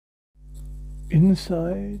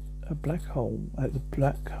Inside a black hole, at the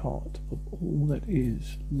black heart of all that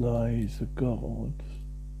is, lies the God's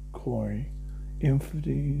quarry,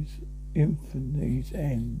 infinity's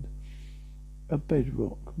end, a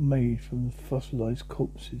bedrock made from the fossilized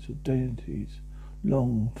corpses of deities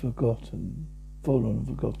long forgotten, fallen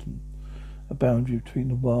forgotten, a boundary between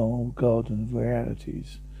the wild garden of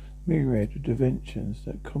realities, myriad of dimensions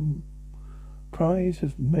that comprise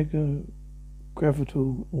of mega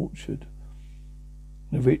gravital orchard,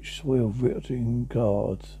 the rich soil rotting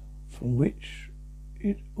guards from which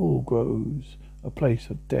it all grows, a place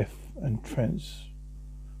of death and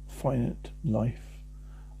transfinite life.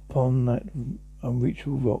 Upon that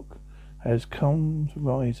unreachable rock has come to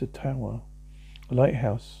rise a tower, a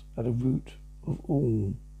lighthouse at the root of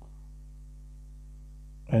all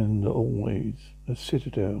and always, a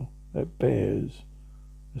citadel that bears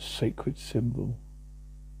a sacred symbol.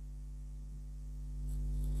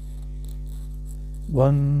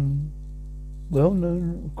 One well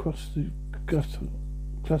known across the cluster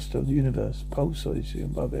of the universe, pulsating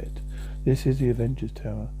above it. This is the Avengers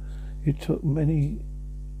Tower. It took many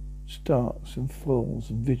starts and falls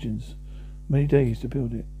and visions, many days to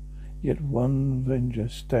build it. Yet one Avenger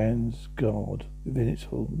stands guard within its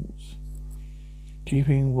halls,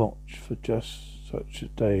 keeping watch for just such a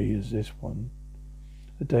day as this one,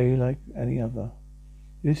 a day like any other.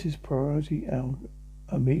 This is Priority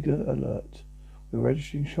Omega Alert. We're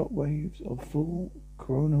registering shock waves of full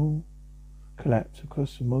coronal collapse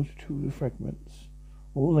across the multitude of fragments.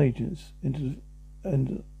 All agents into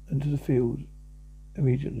the field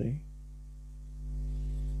immediately.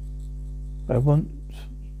 I want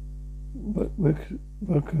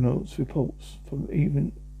Workonauts reports from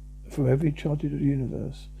every charted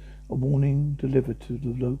universe, a warning delivered to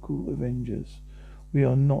the local Avengers. We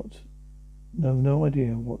are no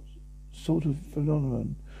idea what sort of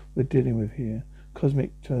phenomenon we're dealing with here.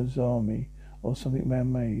 Cosmic turns army or something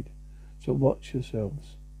man-made. So watch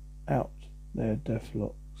yourselves. Out there,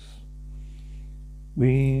 Deathlocks.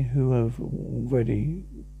 We who have already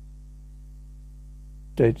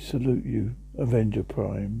dead salute you, Avenger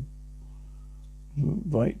Prime.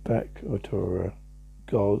 Right back, Otora.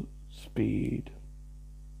 Godspeed.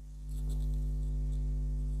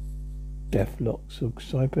 Deathlocks are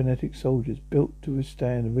cybernetic soldiers built to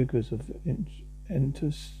withstand the rigors of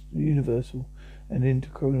universal and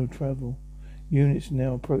intercoronal travel. Units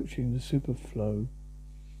now approaching the superflow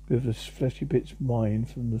with the fleshy bits mined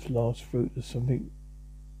from the last fruit of something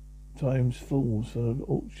times falls from an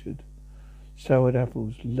orchard. Soured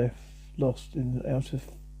apples lost in the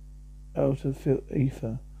outer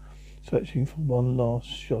ether, searching for one last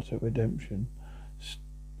shot at redemption.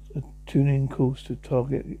 A tuning course to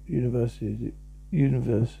target universe.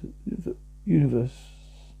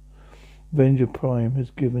 Avenger Prime has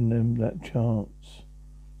given them that chance.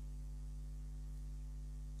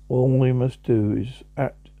 All we must do is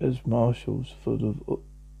act as marshals for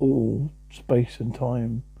all space and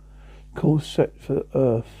time. Course set for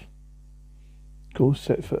Earth.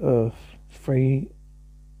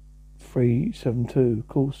 3372.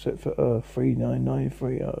 Course set for Earth.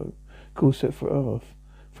 39930. Course set for Earth.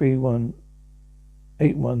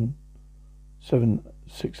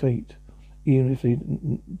 3181768. Even if they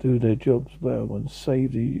do their jobs well and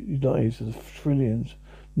save the lives of trillions,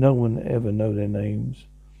 no one ever know their names.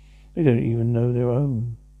 They don't even know their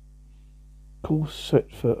own. Course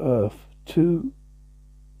set for Earth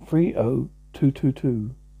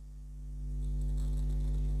 230222.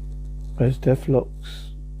 As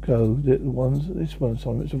Deathlocks go, this one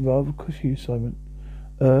assignment is a rather cushy assignment.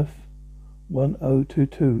 Earth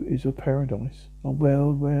 1022 is a paradise, a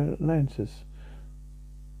world where Atlantis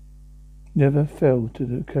never fell to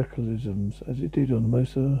the cataclysms as it did on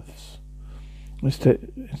most Earths.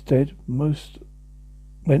 Instead, most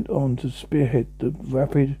went on to spearhead the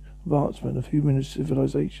rapid advancement of human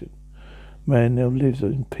civilization. Man now lives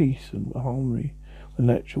in peace and harmony with the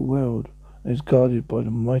natural world and is guarded by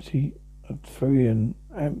the mighty Arthurian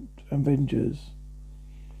Avengers.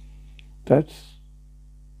 That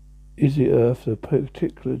is the Earth the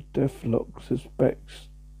particular Deathlocks suspects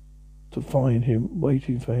to find him,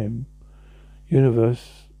 waiting for him.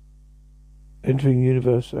 Entering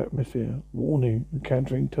universe atmosphere. Warning,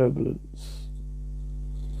 encountering turbulence.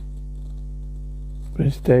 But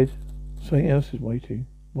instead, something else is waiting.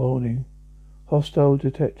 Warning, hostile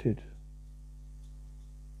detected.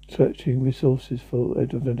 Searching resources for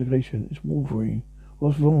identification. It's Wolverine.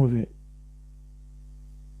 What's wrong with it?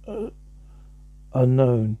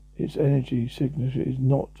 Unknown. Its energy signature is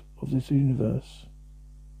not of this universe.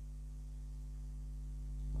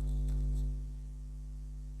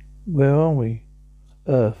 Where are we?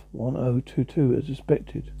 Earth 1022 as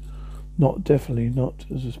expected. Not definitely not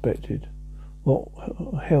as expected. What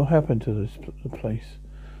hell happened to this place?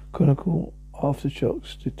 Chronicle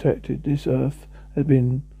aftershocks detected. This Earth had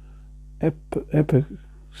been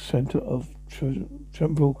epicenter of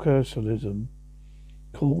temporal criticism.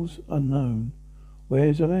 Cause unknown. Where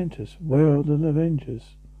is Atlantis? Where are the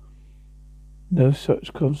Avengers? No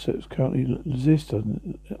such concepts currently exist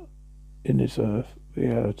in this Earth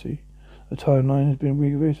reality. A timeline has been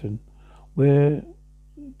rewritten. Where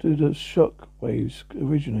do the shock waves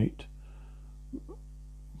originate?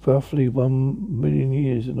 Roughly 1 million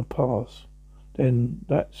years in the past. Then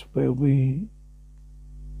that's where we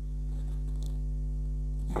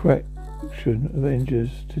correction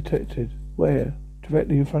Avengers detected. Where?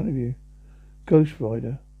 Directly in front of you. Ghost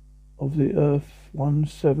Rider of the Earth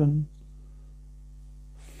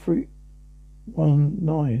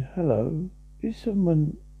 17319. Hello. Is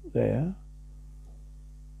someone there?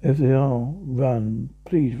 If they are, run.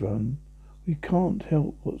 Please run. We can't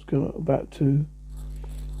help what's about to.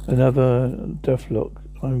 Another deathlock.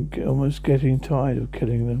 I'm almost getting tired of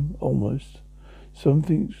killing them. Almost.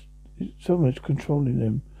 Someone's controlling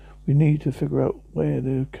them. We need to figure out where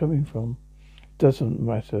they're coming from. Doesn't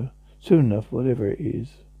matter. Soon enough, whatever it is.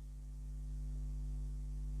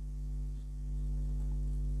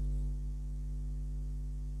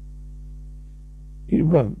 It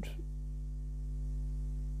won't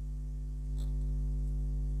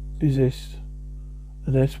exist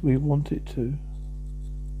unless we want it to.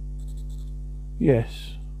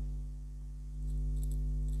 Yes.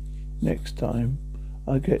 Next time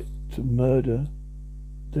I get to murder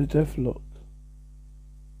the Deathlock.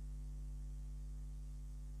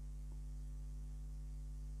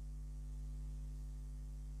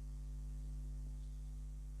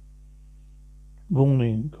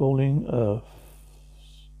 Warning, calling Earth.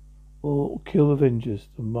 Or kill Avengers,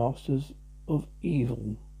 the masters of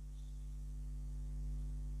evil.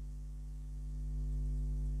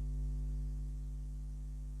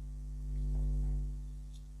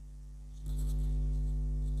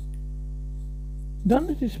 None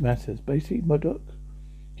of this matters. Basically, Murdoch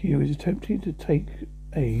here is attempting to take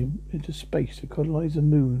aim into space to colonize the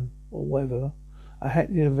moon or whatever. I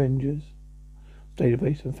hacked the Avengers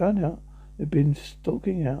database and found out they've been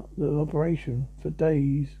stalking out the operation for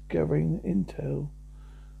days, gathering intel.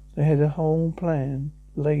 They had a whole plan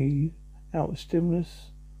laid out,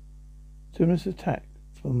 stimulus attack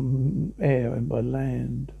from air and by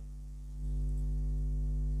land.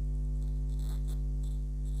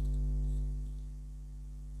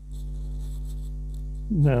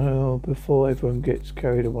 Now, before everyone gets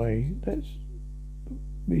carried away, let's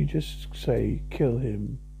me just say kill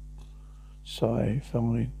him. Sigh,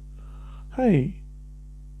 fine. Hey,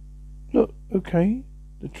 look, okay,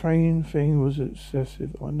 the train thing was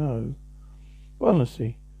excessive, I know. But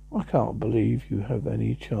honestly, I can't believe you have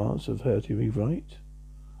any chance of hurting me, right?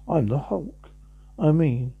 I'm the Hulk. I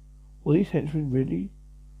mean, all these henchmen really?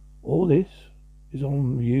 All this is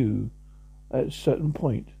on you at a certain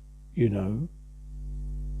point, you know.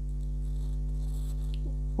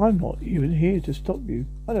 I'm not even here to stop you.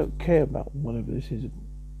 I don't care about whatever this is.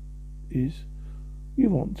 You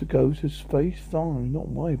want to go to space? Fine, not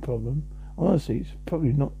my problem. Honestly, it's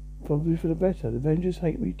probably for the better. The Avengers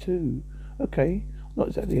hate me too. Okay, I'm not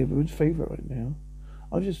exactly everyone's favourite right now.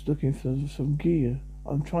 I'm just looking for some gear.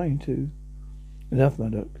 I'm trying to. Enough,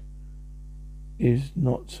 Murdoch. Is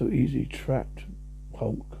not so easy trapped,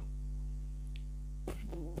 Hulk.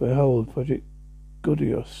 Behold, Project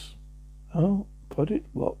Godios. Oh, Project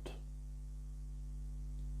what?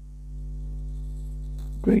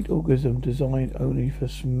 Great organism designed only for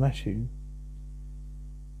smashing.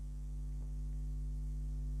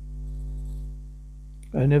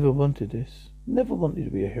 I never wanted this. Never wanted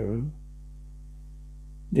to be a hero.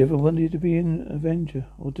 Never wanted to be an Avenger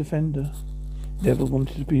or Defender. Never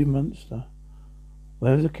wanted to be a monster.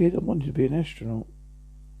 When I was a kid, I wanted to be an astronaut.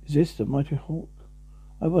 Is this the mighty Hulk?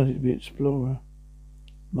 I wanted to be an explorer.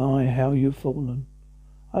 My, how you've fallen.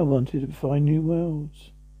 I wanted to find new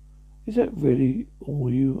worlds. Is that really all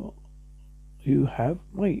you have?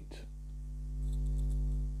 Wait.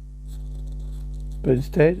 But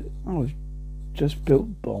instead, I've just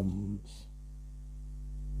built bombs.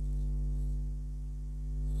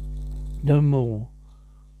 No more.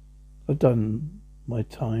 I've done my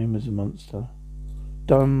time as a monster.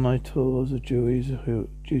 Done my tours of duty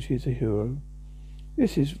as a hero.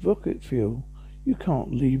 This is rocket fuel. You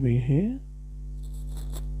can't leave me here.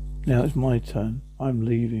 Now it's my turn. I'm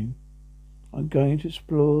leaving. I'm going to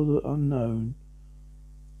explore the unknown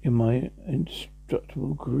in my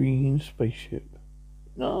indestructible green spaceship.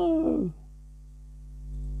 No!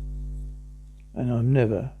 and I'm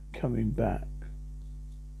never coming back.